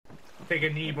Take a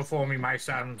knee before me, my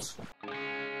sons.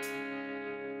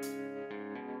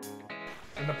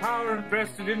 And the power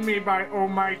invested in me by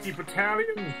almighty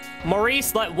battalions.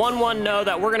 Maurice, let 1-1 know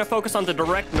that we're gonna focus on the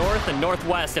direct north and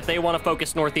northwest if they want to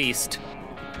focus northeast.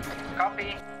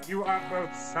 Copy. You are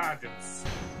both sergeants.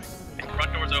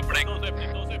 Front door's opening. Close opening,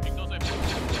 close opening, close opening.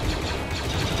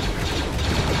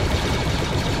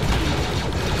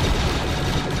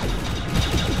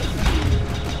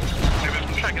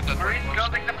 Check it. Marines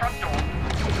building the front door.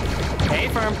 Hey,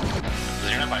 firm.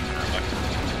 Zero by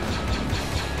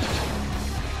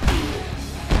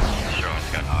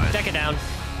Deck it down.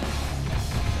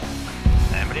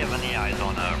 Anybody have any eyes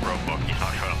on a roadbook? He's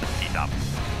not showing up at T-top.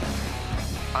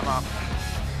 I'm up.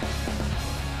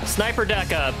 Sniper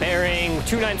Deca, bearing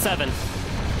 297.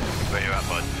 Where you at,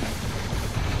 bud?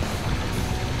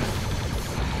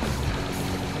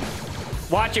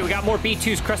 Watch it, we got more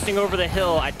B2s cresting over the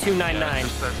hill at 299.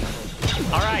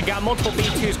 Alright, got multiple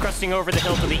B2s cresting over the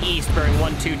hill to the east, bearing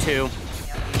 122.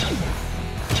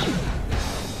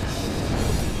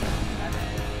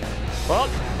 Well,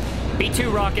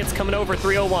 B2 rockets coming over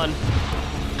 301.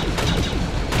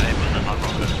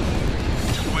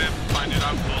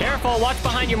 Careful, watch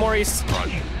behind you, Maurice.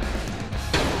 Rush.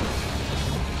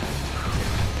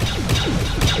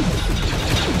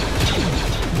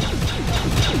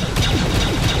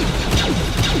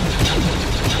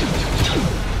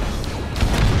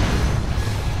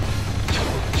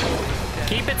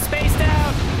 Keep it spaced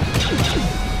out.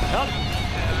 Oh.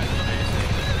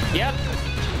 Yep.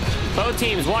 Both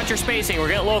teams, watch your spacing. We're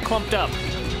getting a little clumped up.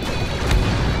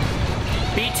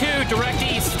 B2, direct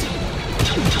east.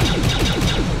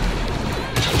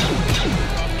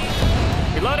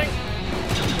 Reloading.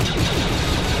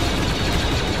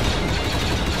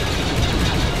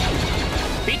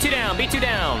 B2 down, B2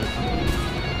 down.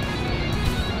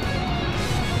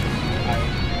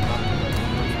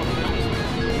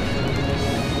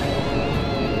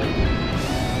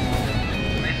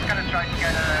 We're just gonna try to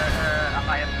get a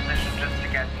higher position just to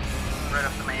get rid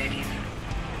of the Mayades.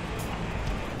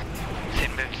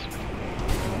 Same boots.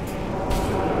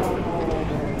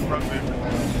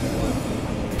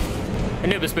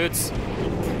 Anubis boots.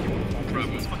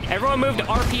 Everyone move to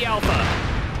RP Alpha.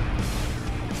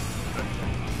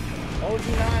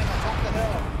 OG9 on top of the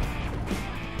hill.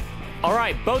 All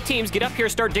right, both teams, get up here,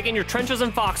 start digging your trenches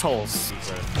and foxholes.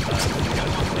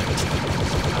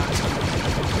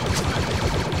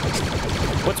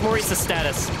 What's Maurice's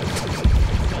status?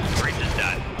 Maurice is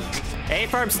dead. A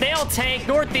firm snail tank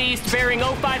northeast bearing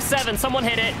 057. Someone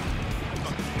hit it.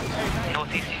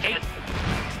 Northeast.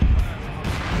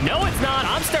 No, it's not.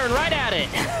 I'm staring right at it.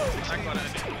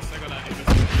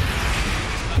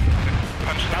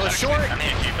 That was short. I'm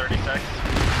the 36.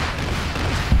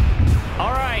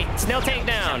 All right, snail tank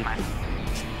down.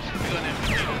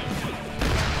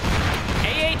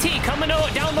 AAT coming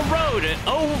down the road.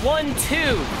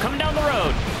 012 coming down the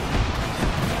road.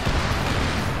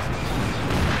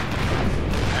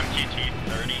 MTT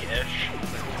 30-ish.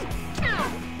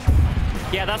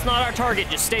 Yeah, that's not our target.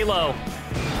 Just stay low.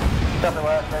 Definitely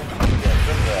last name. Yeah,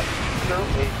 good that. 2,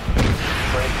 8,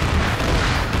 3,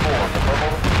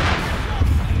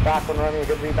 4. Back one running, a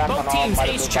good read back on all. Both teams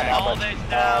ace check.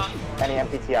 Any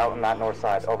MPT out on that north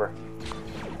side, over.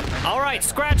 All right,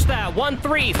 scratch that.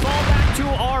 1-3, fall back to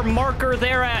our marker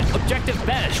there at Objective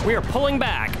Besh. We are pulling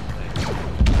back.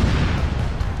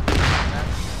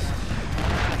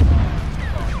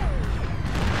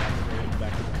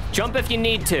 Jump if you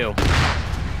need to.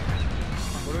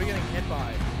 What are we getting hit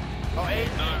by? Oh,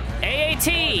 AAT,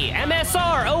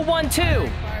 MSR 012.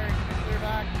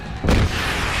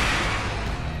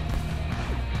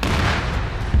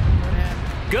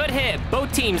 Good hit,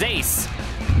 both teams ace.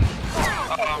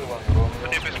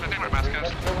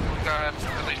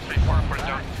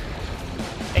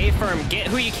 A firm, get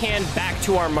who you can back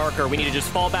to our marker. We need to just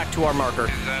fall back to our marker.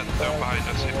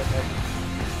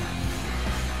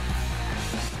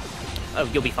 Oh,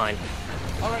 you'll be fine.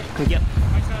 All right. Yep.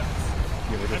 My sons.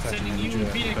 I'm sending you and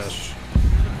Phoenix.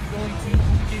 We're going to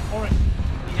communicate for it.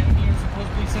 The enemy are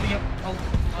supposedly setting up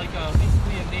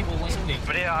basically a naval landing.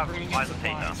 But yeah, eyes on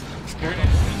Tate now. They're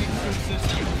Phoenix to assist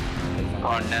you.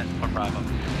 On net, on Bravo.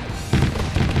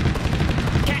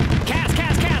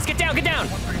 Cass, get down, get down.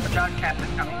 John Captain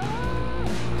coming.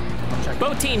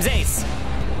 Both teams ace.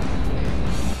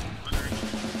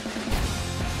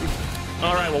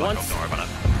 All right, well, once. Don't worry about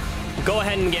it. Go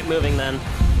ahead and get moving then.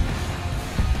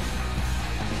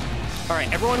 All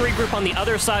right, everyone regroup on the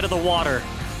other side of the water.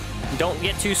 Don't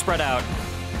get too spread out.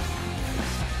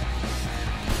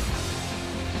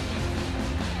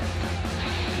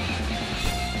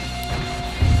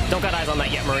 Don't got eyes on that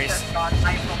yet, Maurice. Just got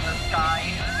eyes on the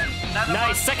sky.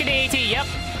 Nice, second AT, yep.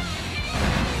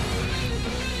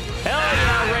 Hell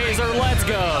yeah, Razor, let's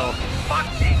go.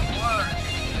 Fucking work.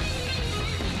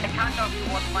 I can't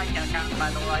afford my account,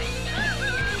 by the way.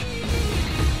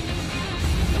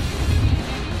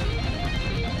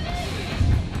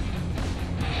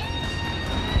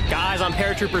 Guys on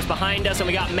paratroopers behind us, and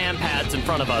we got man pads in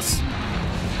front of us.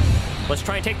 Let's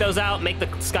try and take those out, make the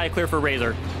sky clear for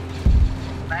Razor.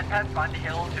 Man pads behind the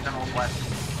hill to the northwest.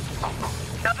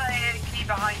 Another AT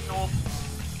behind north.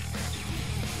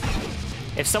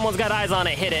 If someone's got eyes on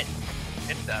it, hit it.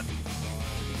 It's dead.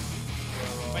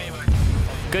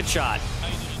 Good shot.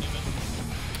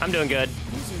 I'm doing good.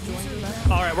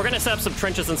 All right, we're gonna set up some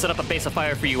trenches and set up a base of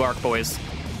fire for you, Arc boys.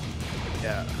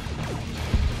 Yeah.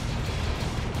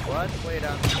 What? Wait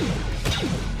up.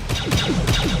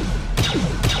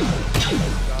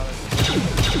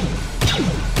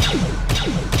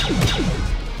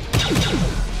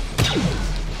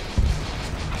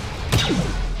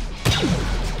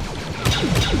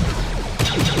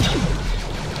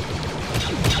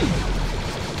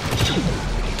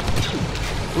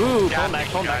 Ooh, pull back,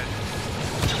 pull back.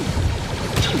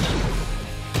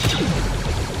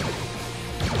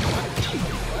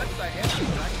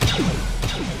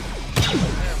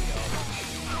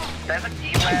 There's a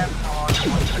EWAB on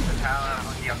the tower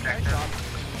on the objective.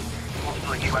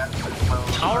 Multiple EWABs as well.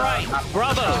 All right,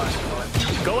 Bravo.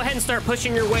 Go ahead and start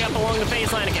pushing your way up along the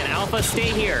baseline again. Alpha, stay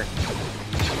here.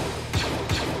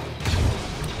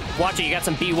 Watch it, you got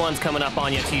some B1s coming up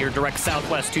on you to your direct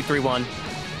southwest 231.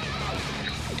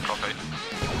 Copy.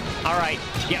 All right,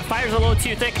 yeah, fire's a little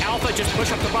too thick. Alpha, just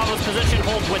push up to Bravo's position,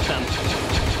 hold with them.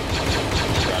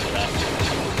 Roger that.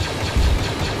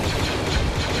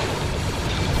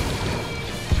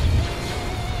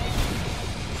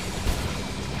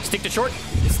 Stick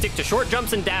to short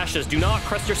jumps and dashes. Do not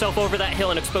crest yourself over that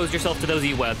hill and expose yourself to those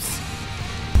E-webs.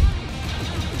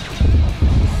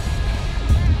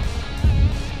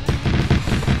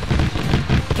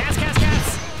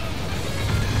 Cats!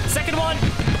 Second one.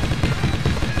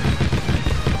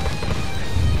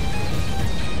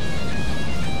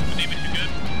 David, you good?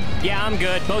 Yeah, I'm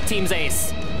good. Both teams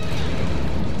ace.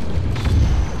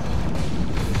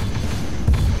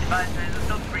 But there's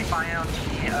still free fire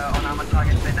on armor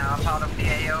targets. They now are part of the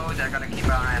AO. They're gonna keep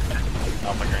an eye on it.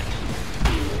 Oh my god.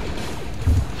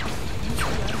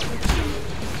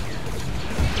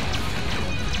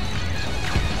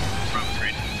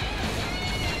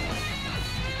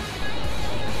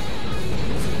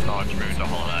 Dodge moved the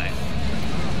whole night.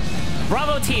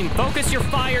 Bravo team, focus your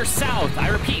fire south. I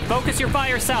repeat, focus your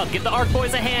fire south. Give the Arc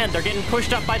boys a hand. They're getting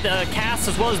pushed up by the casts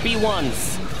as well as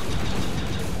B1s.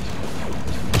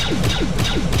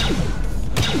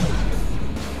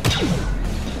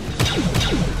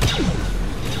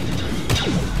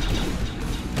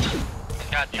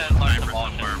 Got 10 left of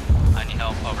long term. I need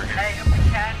help over here. Hey, if we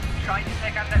can, try to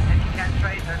take out that. If you can,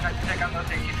 try to take out those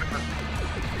AT troopers.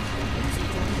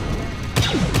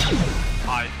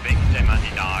 I think they might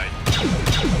have died.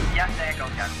 Yeah, there you go,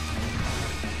 Ken.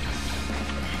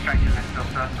 He's trying to mess up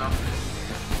first though.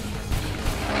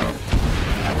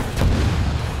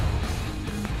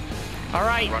 All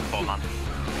right. Run full, man.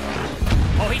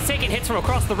 Oh, he's taking hits from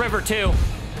across the river, too.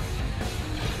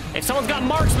 If someone's got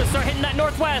marksmen, start hitting that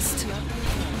northwest.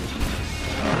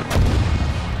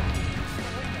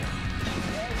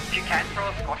 If you can, throw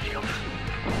a squad shield.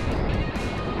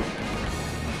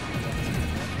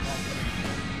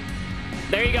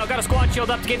 There you go. Got a squad shield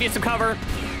up to give you some cover.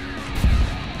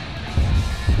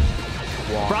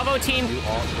 Bravo team,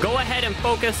 go ahead and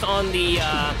focus on the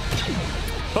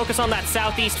focus on that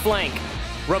southeast flank.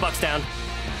 Robux down.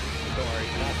 Don't worry,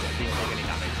 you're not being taken any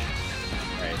damage.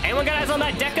 Right. Anyone got eyes on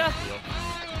that Deca?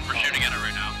 We're shooting at it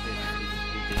right now.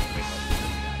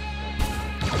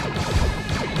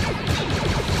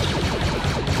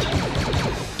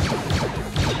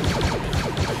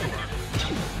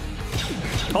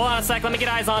 Hold on a sec. Let me get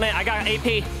eyes on it. I got AP.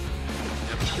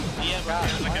 Yeah,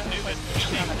 we're like a new bit.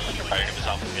 Fire him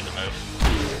himself in the move.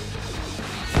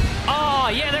 Oh,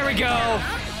 yeah, there we go.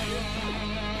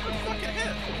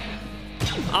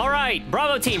 All right,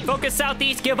 Bravo team, focus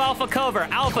southeast, give Alpha cover.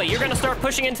 Alpha, you're gonna start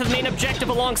pushing into the main objective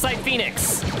alongside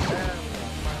Phoenix.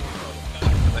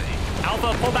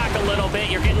 Alpha, pull back a little bit.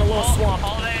 You're getting a little swamped.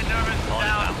 All day nervous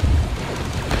down.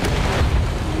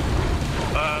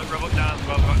 Robot down as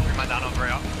well. Got 3 man down over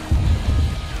here.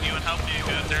 Anyone help you?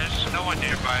 There's no one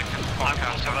nearby. I'm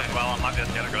cast as well. I might be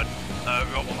able to get a gun.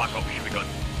 We got one back up. We should be good.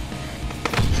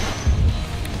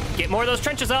 Get more of those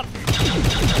trenches up.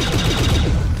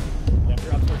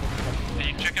 Can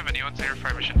you check if anyone's here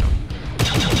for mission done?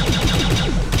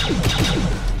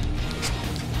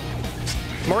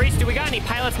 Maurice, do we got any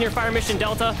pilots near Fire Mission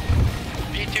Delta?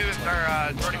 B2s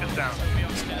are running us down.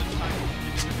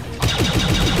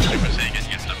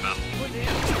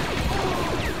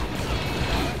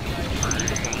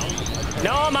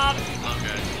 No, I'm up.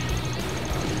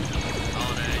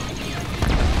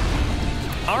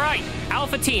 All right,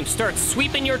 Alpha Team, start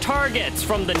sweeping your targets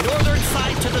from the northern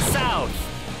side to the south.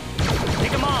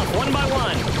 Pick them off one by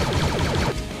one.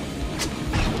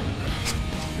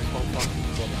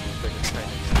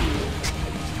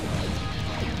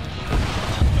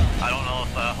 I don't know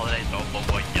if Holiday's open,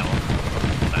 but yellow.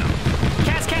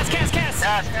 Cast.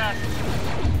 Yes.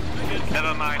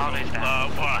 Never mind. Holiday's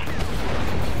down. What?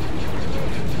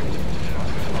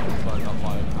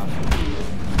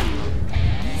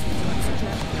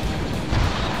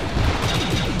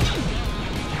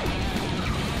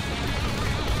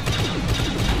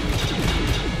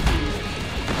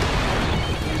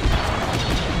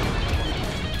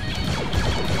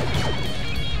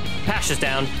 Pash is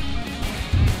down.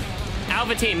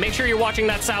 Alpha Team, make sure you're watching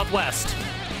that southwest.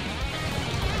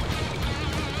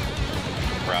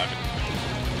 Roger.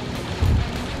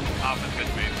 Alpha's good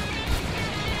to move.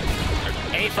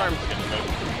 A firm.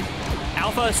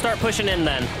 Alpha, start pushing in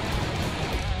then.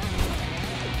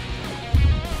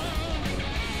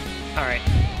 All right.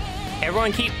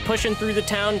 Everyone keep pushing through the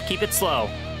town. Keep it slow.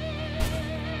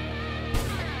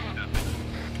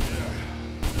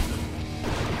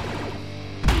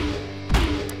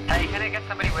 Hey, can I get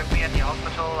somebody with me at the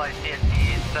hospital? I see it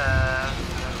needs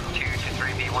 2 to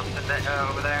 3 B1s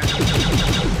over there.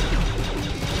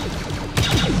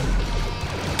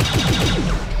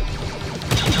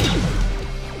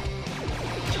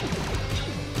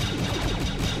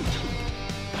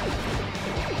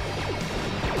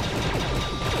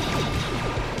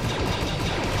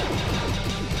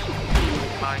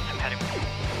 I'm heading with you.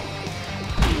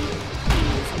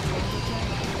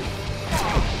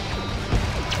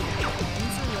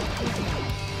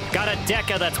 Got a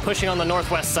Deca that's pushing on the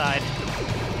northwest side.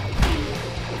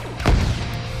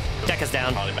 Deca's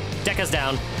down. Deca's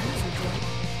down.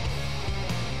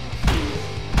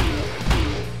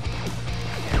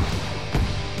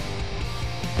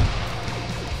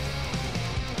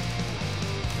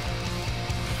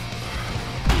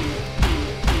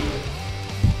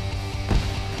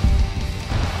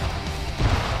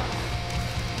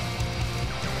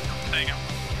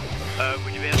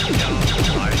 Would you be able to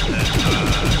tell Iris that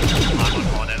I'm on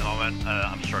one at the moment?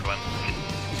 I'm struggling.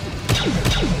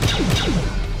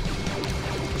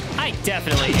 I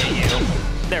definitely hit you.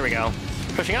 There we go.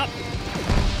 Pushing up.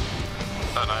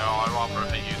 No, I'd rather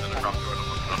hit you than a drop door.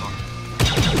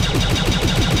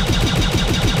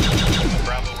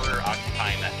 Bravo, we're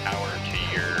occupying that tower to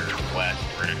your west.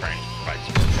 We're going to try and provide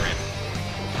support for you.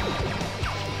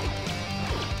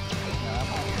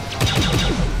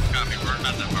 Got me, we're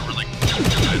not that far, we're like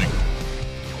fighting.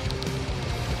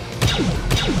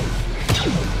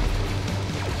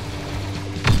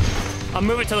 I'm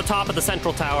moving to the top of the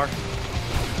central tower.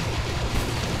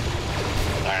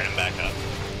 Alright, I'm back up.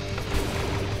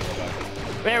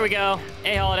 There we go.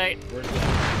 A Holiday.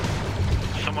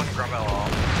 Someone grab LL.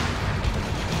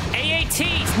 AAT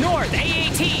north.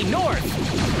 AAT north.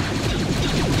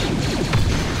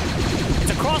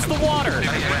 It's across the water.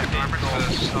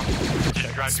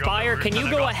 Spire, can you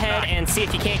go ahead and see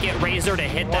if you can't get Razor to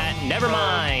hit that? Never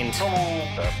mind.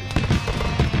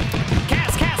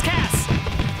 Cass.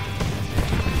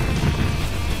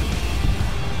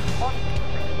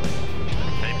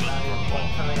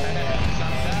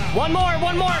 One more.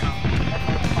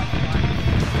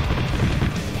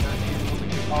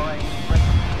 All right.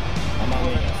 I'm on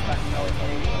the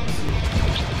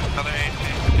Another 18.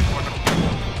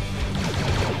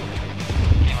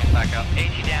 Back up.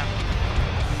 80 down.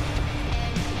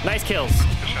 Nice kills.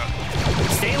 Good shot.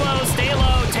 Stay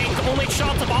low. Take only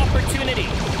shots of opportunity.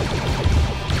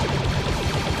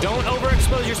 Don't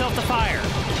overexpose yourself to fire.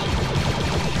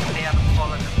 They haven't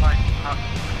fallen this line.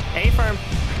 A firm.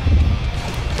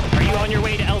 Are you on your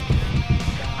way to L?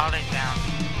 Holiday's down.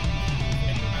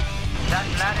 That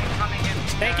ladder coming in.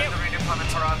 Thank you. The radio coming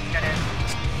for us. Get in.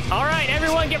 All right,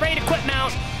 everyone, get ready to quit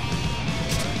mount.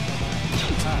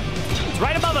 It's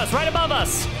right above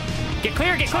us. Get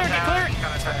clear.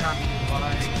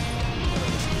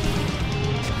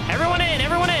 Everyone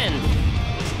in.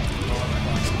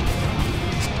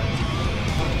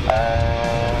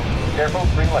 Careful,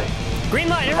 green light. Green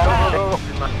light, everyone. Go.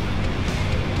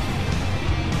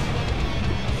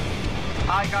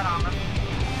 I got on them.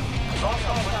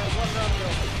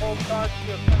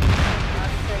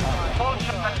 Full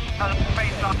shot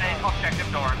face on the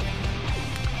objective door.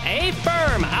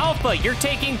 Affirm. Alpha, you're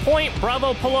taking point.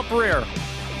 Bravo, pull up rear.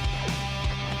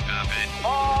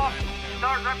 Oh,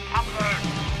 start Republic.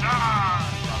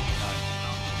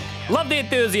 Love the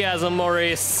enthusiasm,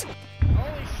 Maurice.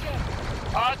 Holy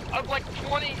shit. Of like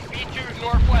 20 B2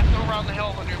 northwest over on the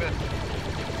hill to do this.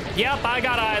 Yep, I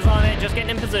got eyes on it. Just getting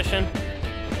in position.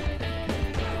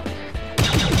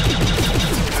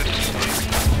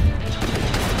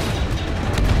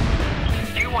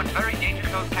 Do you want very danger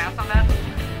code cast on that?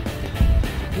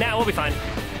 Nah, we'll be fine.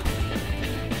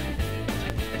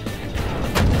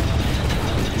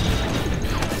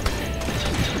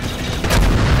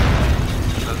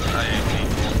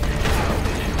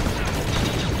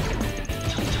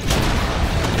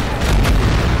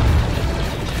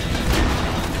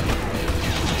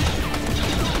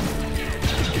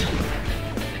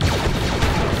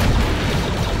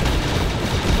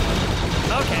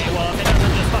 Okay, well, if it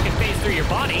doesn't just fucking phase through your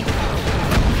body.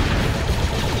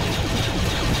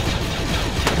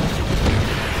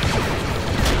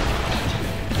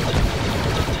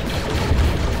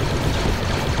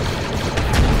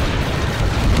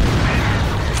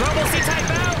 Trouble, C-type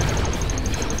out!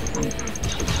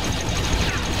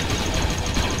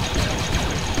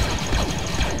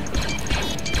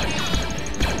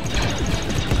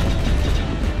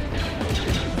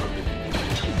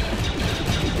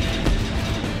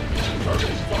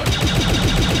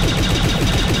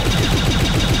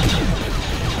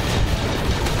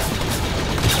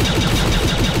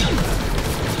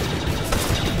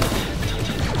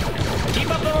 Keep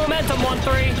up the momentum,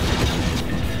 1-3.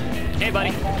 Hey,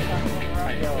 buddy.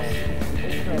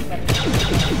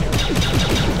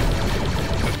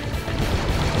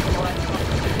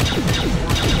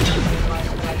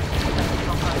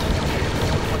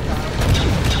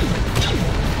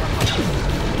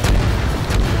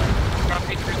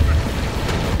 Copy.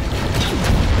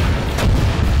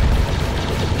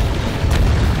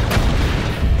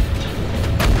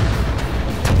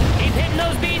 Keep hitting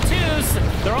those B2s.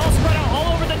 They're all spread out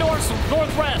all over the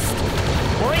northwest.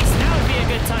 Maurice, now would be a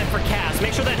good time for cast.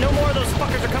 Make sure that no more of those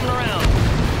fuckers are coming around.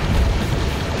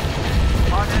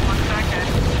 On in 1 second.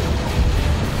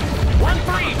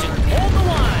 1-3, just hold the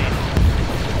line.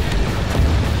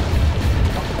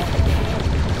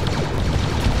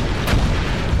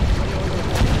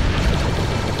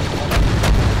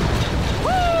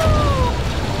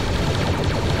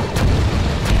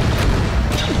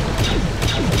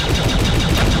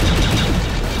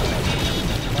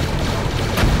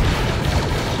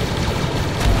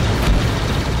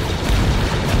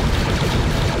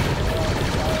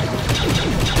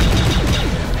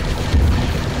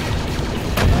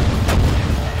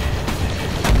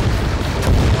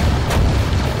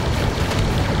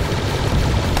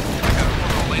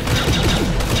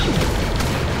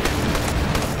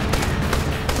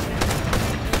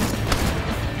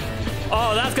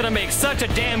 Oh, that's gonna make such a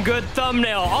damn good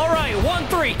thumbnail. All right,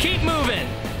 1-3, keep moving.